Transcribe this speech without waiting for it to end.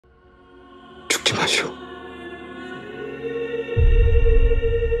마셔.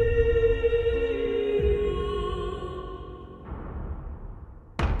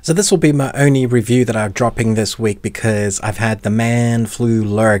 So this will be my only review that I'm dropping this week because I've had the man flu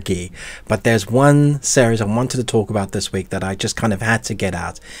lurgy. But there's one series I wanted to talk about this week that I just kind of had to get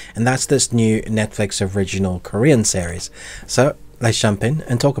out. And that's this new Netflix original Korean series. So let's jump in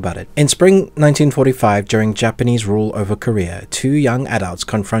and talk about it. In spring 1945, during Japanese rule over Korea, two young adults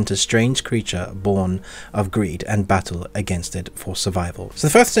confront a strange creature born of greed and battle against it for survival. So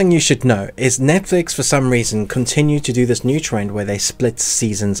the first thing you should know is Netflix, for some reason, continue to do this new trend where they split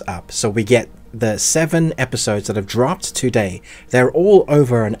seasons up. So we get the 7 episodes that have dropped today. They're all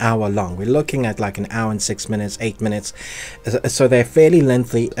over an hour long. We're looking at like an hour and 6 minutes, 8 minutes. So they're fairly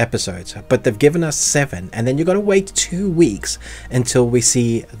lengthy episodes, but they've given us 7, and then you've got to wait 2 weeks until we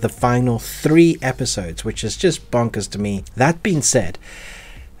see the final 3 episodes, which is just bonkers to me. That being said,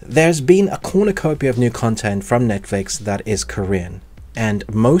 there's been a cornucopia of new content from Netflix that is Korean. And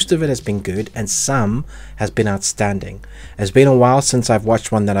most of it has been good, and some has been outstanding. It's been a while since I've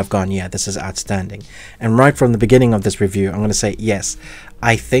watched one that I've gone, yeah, this is outstanding. And right from the beginning of this review, I'm going to say, yes,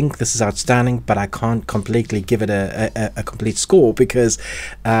 I think this is outstanding, but I can't completely give it a complete score because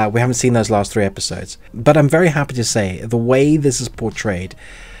we haven't seen those last 3 episodes. But I'm very happy to say the way this is portrayed,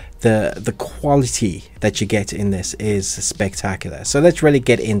 the quality that you get in this is spectacular. So let's really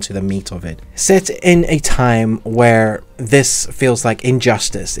get into the meat of it. Set in a time where this feels like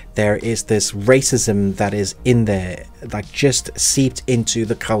injustice, there is this racism that is in there, like just seeped into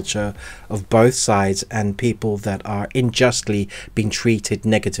the culture of both sides, and people that are unjustly being treated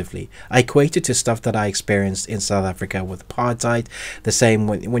negatively. I equate it to stuff that I experienced in South Africa with apartheid. The same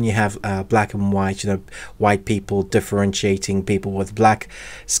when you have black and white, you know, white people differentiating people with black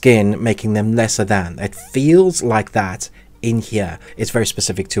skin, making them lesser than. It feels like that in here. It's very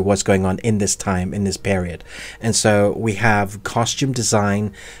specific to what's going on in this time, in this period. And so we have costume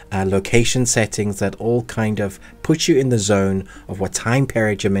design, location settings that all kind of put you in the zone of what time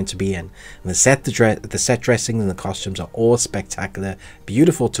period you're meant to be in. And the set dressing and the costumes are all spectacular,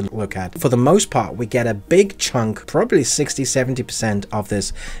 beautiful to look at. For the most part, we get a big chunk, probably 60-70% of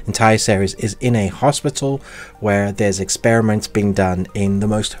this entire series is in a hospital where there's experiments being done in the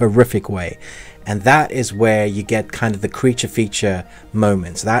most horrific way. And that is where you get kind of the creature feature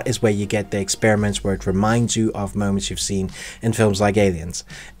moments. That is where you get the experiments where it reminds you of moments you've seen in films like Aliens,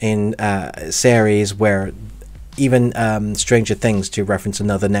 in series where even Stranger Things, to reference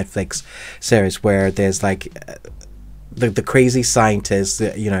another Netflix series, where there's like the crazy scientist,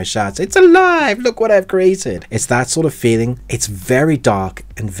 you know, shouts, "It's alive, look what I've created." It's that sort of feeling. It's very dark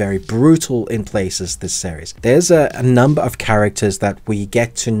and very brutal in places, this series. There's a number of characters that we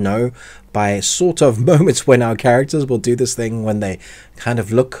get to know by sort of moments when our characters will do this thing when they kind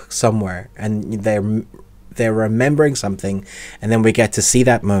of look somewhere and they're remembering something, and then we get to see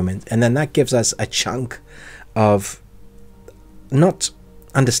that moment, and then that gives us a chunk of not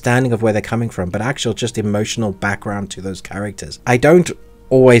understanding of where they're coming from, but actual just emotional background to those characters. I don't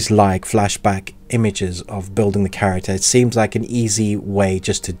always like flashback images of building the character. It seems like an easy way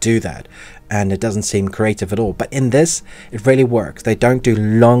just to do that, and it doesn't seem creative at all. But in this, it really works. They don't do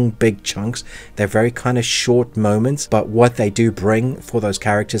long big chunks. They're very kind of short moments, but what they do bring for those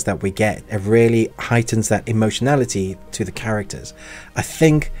characters that we get, it really heightens that emotionality to the characters. I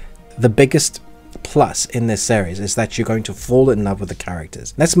think the biggest plus in this series is that you're going to fall in love with the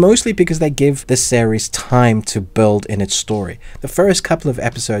characters. That's mostly because they give this series time to build in its story. The first couple of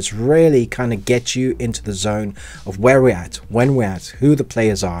episodes really kind of get you into the zone of where we're at, when we're at, who the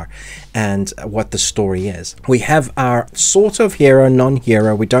players are, and what the story is. We have our sort of hero,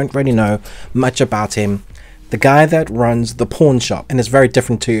 non-hero. We don't really know much about him. The guy that runs the pawn shop, and it's very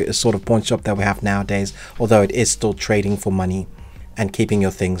different to a sort of pawn shop that we have nowadays, although it is still trading for money and keeping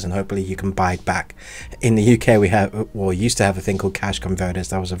your things, and hopefully you can buy it back. In the UK we have, well, used to have a thing called cash converters.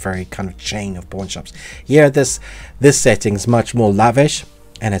 That was a very kind of chain of pawn shops. Here this setting is much more lavish,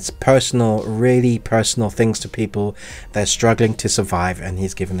 and it's personal, really personal things to people that are struggling to survive, and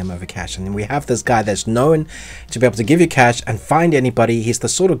he's giving them over cash. And then we have this guy that's known to be able to give you cash and find anybody. He's the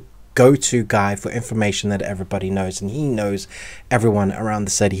sort of go-to guy for information that everybody knows, and he knows everyone around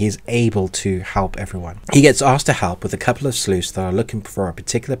the city. He's able to help everyone. He gets asked to help with a couple of sleuths that are looking for a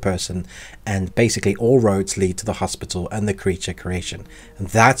particular person, and basically all roads lead to the hospital and the creature creation. And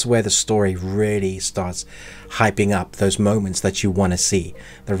that's where the story really starts hyping up those moments that you want to see.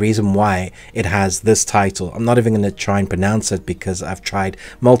 The reason why it has this title, I'm not even going to try and pronounce it because I've tried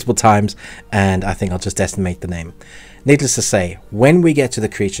multiple times, and I think I'll just estimate the name. Needless to say, when we get to the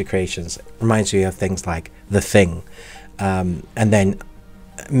creature creations, it reminds you of things like The Thing, and then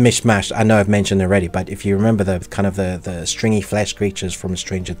mishmash. I know I've mentioned already, but if you remember the kind of the stringy flesh creatures from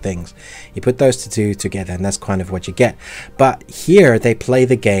Stranger Things, you put those two together and that's kind of what you get. But here they play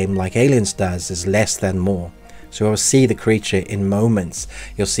the game like Aliens does, is less than more. So you'll see the creature in moments.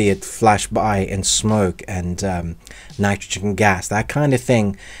 You'll see it flash by in smoke and nitrogen gas, that kind of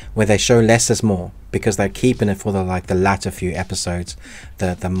thing, where they show less is more, because they're keeping it for the latter few episodes,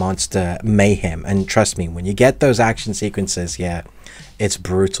 the monster mayhem. And trust me, when you get those action sequences, yeah, it's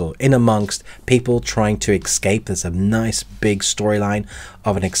brutal. In amongst people trying to escape, there's a nice big storyline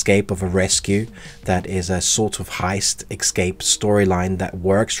of an escape, of a rescue, that is a sort of heist escape storyline that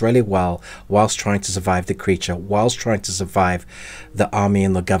works really well whilst trying to survive the creature, whilst trying to survive the army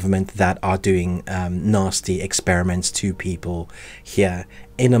and the government that are doing nasty experiments to people here,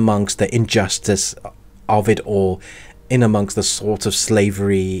 in amongst the injustice of it all, in amongst the sort of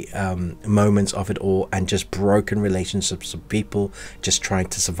slavery moments of it all, and just broken relationships of people just trying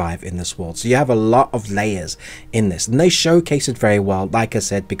to survive in this world. So you have a lot of layers in this, and they showcase it very well. Like I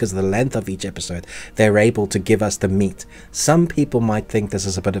said, because of the length of each episode, they're able to give us the meat. Some people might think this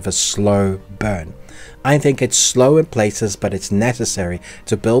is a bit of a slow burn. I think it's slow in places, but it's necessary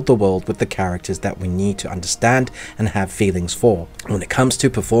to build the world with the characters that we need to understand and have feelings for. When it comes to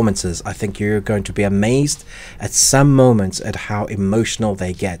performances, I think you're going to be amazed at some moments at how emotional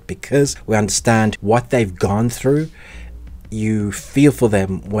they get, because we understand what they've gone through. You feel for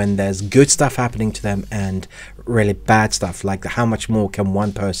them when there's good stuff happening to them and really bad stuff, like how much more can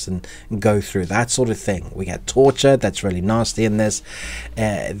one person go through, that sort of thing. We get torture that's really nasty in this.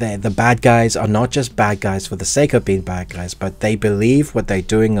 The bad guys are not just bad guys for the sake of being bad guys, but they believe what they're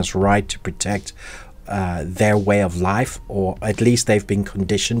doing is right to protect their way of life, or at least they've been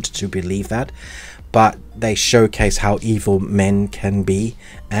conditioned to believe that. But they showcase how evil men can be,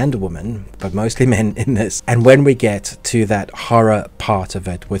 and women, but mostly men in this. And when we get to that horror part of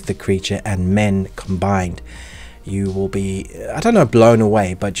it with the creature and men combined, you will be, I don't know, blown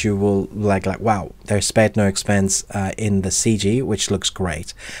away, but you will like wow, they're spared no expense in the CG, which looks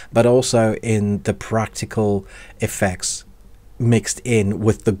great, but also in the practical effects mixed in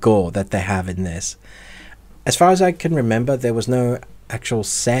with the gore that they have in this. As far as I can remember, there was no actual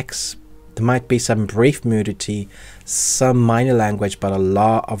sex. There might be some brief nudity, some minor language, but a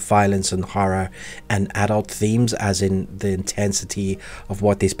lot of violence and horror and adult themes, as in the intensity of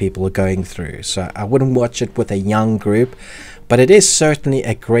what these people are going through. So I wouldn't watch it with a young group, but it is certainly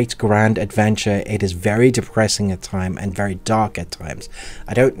a great grand adventure. It is very depressing at times and very dark at times.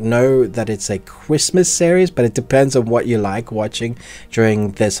 I don't know that it's a Christmas series, but it depends on what you like watching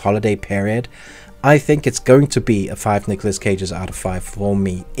during this holiday period. I think it's going to be a 5 Nicolas Cages out of 5 for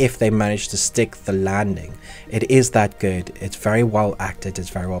me if they manage to stick the landing. It is that good. It's very well acted.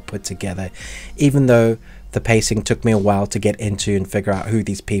 It's very well put together. Even though the pacing took me a while to get into and figure out who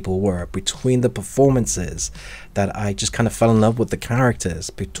these people were. Between the performances, that I just kind of fell in love with the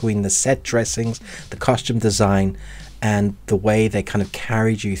characters. Between the set dressings, the costume design, and the way they kind of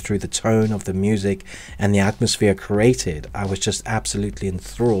carried you through the tone of the music and the atmosphere created, I was just absolutely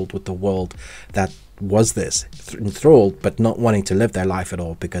enthralled with the world that was this. Enthralled, but not wanting to live their life at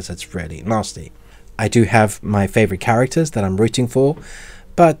all, because it's really nasty. I do have my favorite characters that I'm rooting for,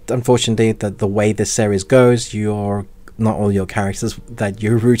 but unfortunately the way this series goes, not all your characters that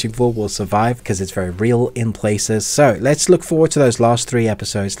you're rooting for will survive, because it's very real in places. So let's look forward to those last 3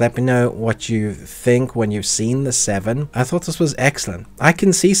 episodes. Let me know what you think when you've seen the 7. I thought this was excellent. I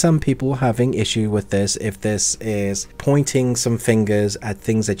can see some people having issue with this if this is pointing some fingers at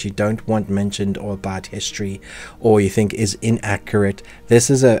things that you don't want mentioned, or bad history, or you think is inaccurate.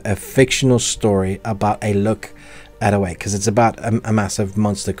 This is a fictional story about a look at a way, because it's about a massive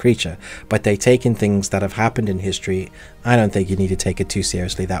monster creature, but they take in things that have happened in history. I don't think you need to take it too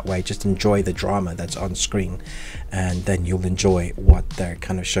seriously that way. Just enjoy the drama that's on screen, and then you'll enjoy what they're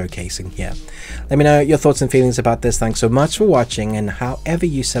kind of showcasing here. Let me know your thoughts and feelings about this. Thanks so much for watching, and however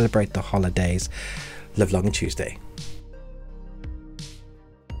you celebrate the holidays, live long and Tuesday.